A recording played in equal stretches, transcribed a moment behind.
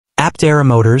Aptera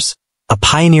Motors, a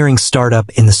pioneering startup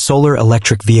in the solar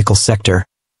electric vehicle sector,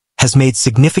 has made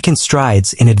significant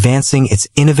strides in advancing its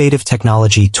innovative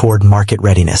technology toward market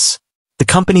readiness. The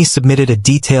company submitted a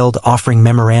detailed offering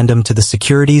memorandum to the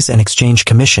Securities and Exchange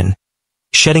Commission,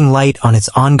 shedding light on its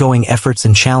ongoing efforts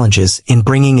and challenges in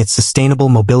bringing its sustainable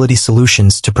mobility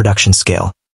solutions to production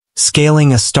scale.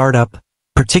 Scaling a startup,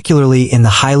 particularly in the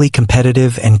highly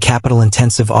competitive and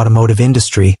capital-intensive automotive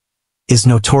industry, is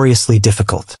notoriously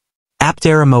difficult.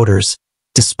 Aptera Motors,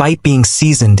 despite being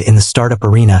seasoned in the startup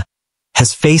arena,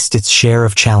 has faced its share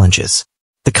of challenges.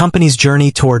 The company's journey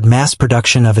toward mass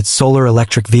production of its solar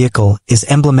electric vehicle is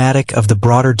emblematic of the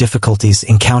broader difficulties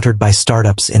encountered by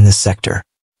startups in this sector.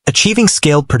 Achieving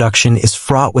scaled production is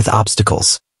fraught with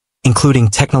obstacles, including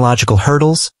technological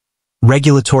hurdles,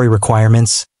 regulatory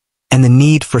requirements, and the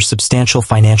need for substantial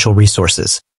financial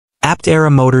resources.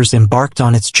 Aptera Motors embarked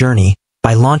on its journey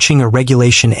by launching a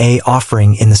Regulation A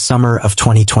offering in the summer of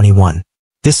 2021.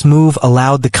 This move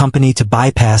allowed the company to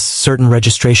bypass certain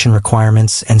registration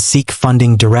requirements and seek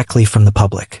funding directly from the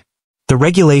public. The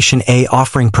Regulation A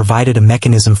offering provided a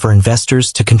mechanism for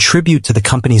investors to contribute to the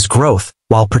company's growth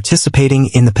while participating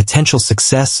in the potential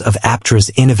success of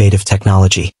Aptera's innovative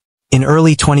technology. In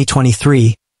early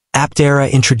 2023,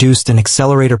 Aptera introduced an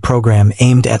accelerator program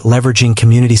aimed at leveraging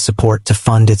community support to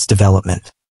fund its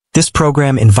development. This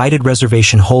program invited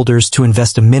reservation holders to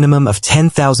invest a minimum of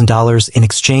 $10,000 in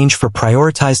exchange for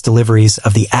prioritized deliveries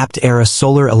of the Aptera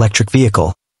Solar electric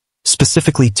vehicle,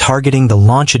 specifically targeting the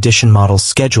launch edition models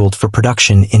scheduled for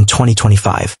production in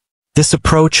 2025. This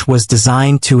approach was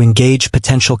designed to engage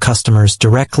potential customers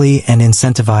directly and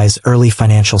incentivize early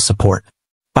financial support.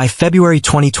 By February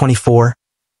 2024,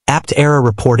 Aptera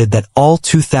reported that all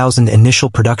 2,000 initial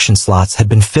production slots had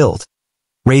been filled,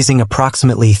 raising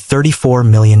approximately $34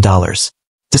 million.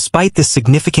 Despite this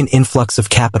significant influx of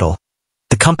capital,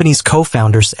 the company's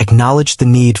co-founders acknowledged the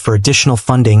need for additional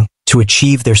funding to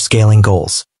achieve their scaling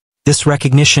goals. This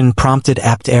recognition prompted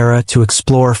Aptera to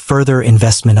explore further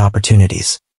investment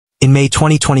opportunities. In May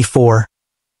 2024,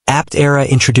 Aptera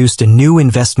introduced a new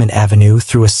investment avenue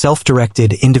through a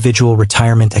self-directed individual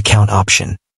retirement account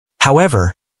option.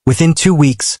 However, within 2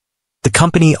 weeks, the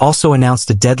company also announced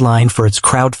a deadline for its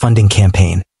crowdfunding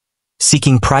campaign,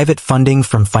 seeking private funding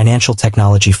from financial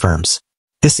technology firms.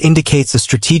 This indicates a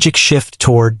strategic shift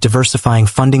toward diversifying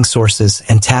funding sources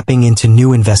and tapping into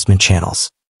new investment channels.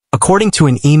 According to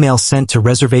an email sent to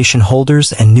reservation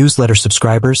holders and newsletter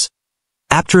subscribers,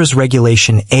 Aptera's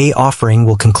Regulation A offering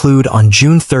will conclude on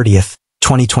June 30,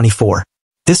 2024.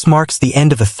 This marks the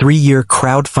end of a 3-year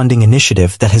crowdfunding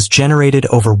initiative that has generated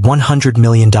over $100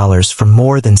 million from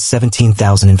more than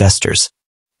 17,000 investors.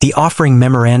 The offering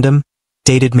memorandum,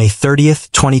 dated May 30,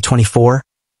 2024,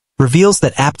 reveals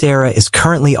that Aptera is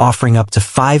currently offering up to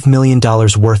 $5 million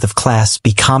worth of Class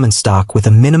B common stock with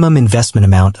a minimum investment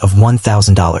amount of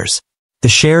 $1,000. The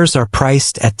shares are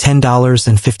priced at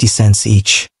 $10.50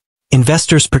 each.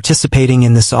 Investors participating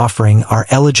in this offering are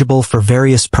eligible for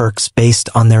various perks based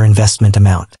on their investment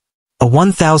amount. A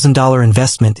 $1,000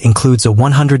 investment includes a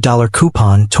 $100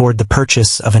 coupon toward the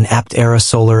purchase of an Aptera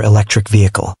Solar electric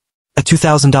vehicle. A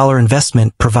 $2,000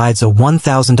 investment provides a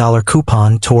 $1,000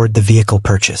 coupon toward the vehicle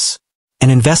purchase. An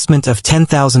investment of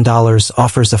 $10,000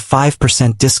 offers a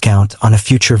 5% discount on a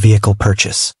future vehicle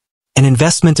purchase. An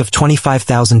investment of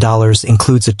 $25,000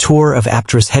 includes a tour of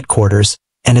Aptera's headquarters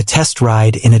and a test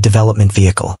ride in a development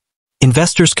vehicle.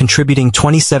 Investors contributing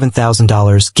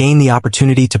 $27,000 gain the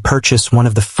opportunity to purchase one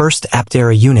of the first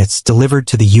Aptera units delivered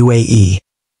to the UAE,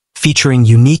 featuring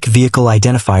unique vehicle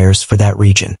identifiers for that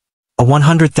region. A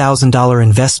 $100,000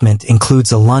 investment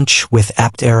includes a lunch with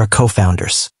Aptera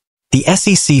co-founders. The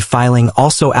SEC filing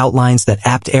also outlines that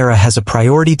Aptera has a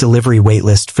priority delivery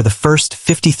waitlist for the first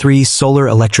 53 solar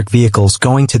electric vehicles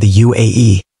going to the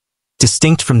UAE,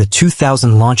 distinct from the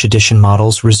 2000 launch edition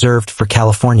models reserved for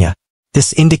California.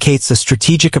 This indicates a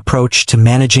strategic approach to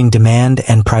managing demand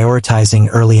and prioritizing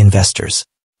early investors.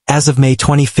 As of May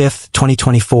 25,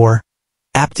 2024,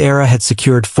 Aptera had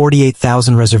secured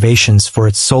 48,000 reservations for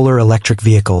its solar electric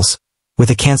vehicles, with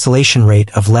a cancellation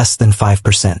rate of less than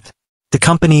 5%. The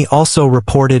company also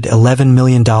reported $11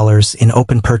 million in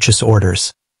open purchase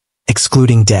orders,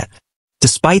 excluding debt.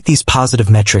 Despite these positive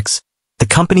metrics, the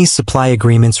company's supply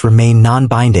agreements remain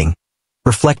non-binding,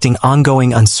 reflecting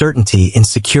ongoing uncertainty in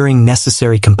securing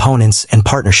necessary components and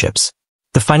partnerships.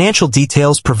 The financial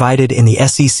details provided in the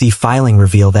SEC filing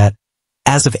reveal that,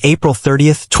 as of April 30,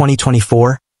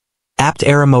 2024,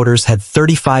 Aptera Motors had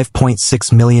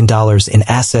 $35.6 million in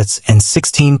assets and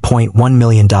 $16.1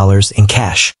 million in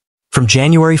cash. From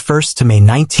January 1 to May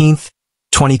 19,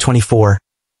 2024,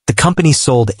 the the company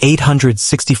sold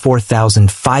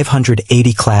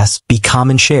 864,580 Class B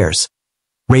common shares,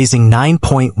 raising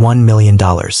 $9.1 million.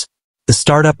 The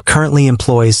startup currently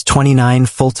employs 29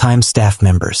 full-time staff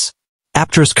members.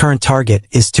 Aptera's current target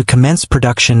is to commence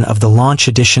production of the launch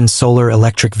edition solar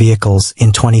electric vehicles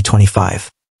in 2025.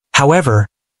 However,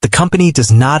 the company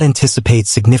does not anticipate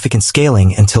significant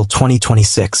scaling until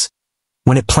 2026,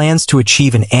 when it plans to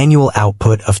achieve an annual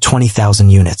output of 20,000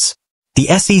 units. The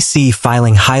SEC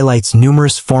filing highlights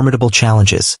numerous formidable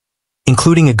challenges,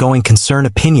 including a going concern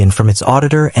opinion from its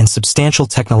auditor and substantial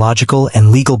technological and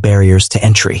legal barriers to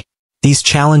entry. These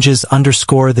challenges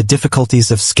underscore the difficulties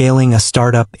of scaling a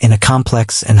startup in a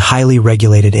complex and highly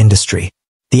regulated industry.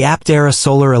 The Aptera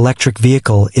Solar electric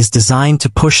vehicle is designed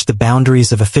to push the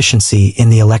boundaries of efficiency in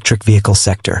the electric vehicle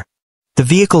sector. The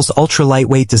vehicle's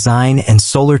ultra-lightweight design and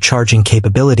solar charging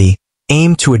capability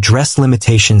aim to address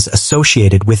limitations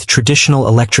associated with traditional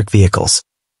electric vehicles,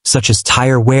 such as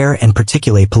tire wear and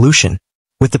particulate pollution,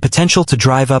 with the potential to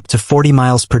drive up to 40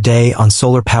 miles per day on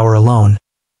solar power alone.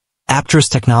 Aptera's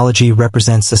technology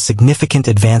represents a significant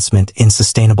advancement in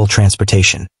sustainable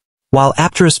transportation. While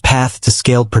Aptera's path to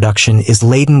scaled production is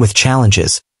laden with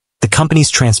challenges, the company's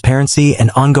transparency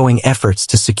and ongoing efforts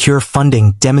to secure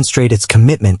funding demonstrate its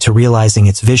commitment to realizing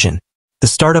its vision. The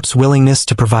startup's willingness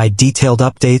to provide detailed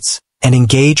updates and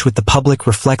engage with the public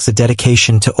reflects a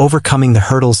dedication to overcoming the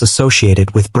hurdles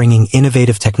associated with bringing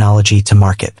innovative technology to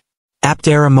market.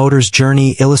 Aptera Motors'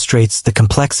 journey illustrates the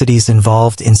complexities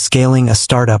involved in scaling a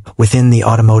startup within the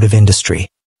automotive industry.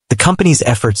 The company's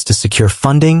efforts to secure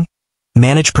funding,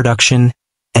 manage production,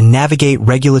 and navigate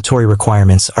regulatory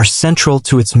requirements are central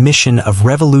to its mission of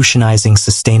revolutionizing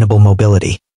sustainable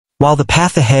mobility. While the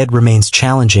path ahead remains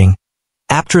challenging,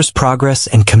 Aptera's progress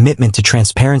and commitment to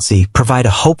transparency provide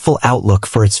a hopeful outlook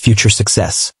for its future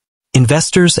success.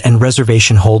 Investors and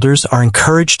reservation holders are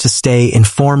encouraged to stay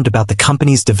informed about the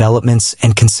company's developments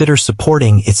and consider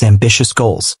supporting its ambitious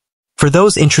goals. For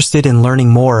those interested in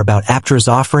learning more about Aptera's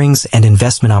offerings and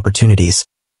investment opportunities,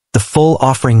 the full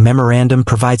offering memorandum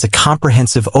provides a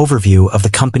comprehensive overview of the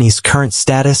company's current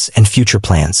status and future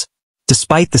plans.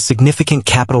 Despite the significant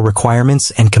capital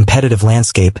requirements and competitive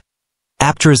landscape,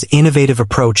 Aptera's innovative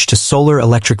approach to solar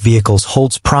electric vehicles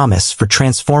holds promise for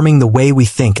transforming the way we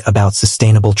think about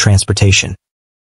sustainable transportation.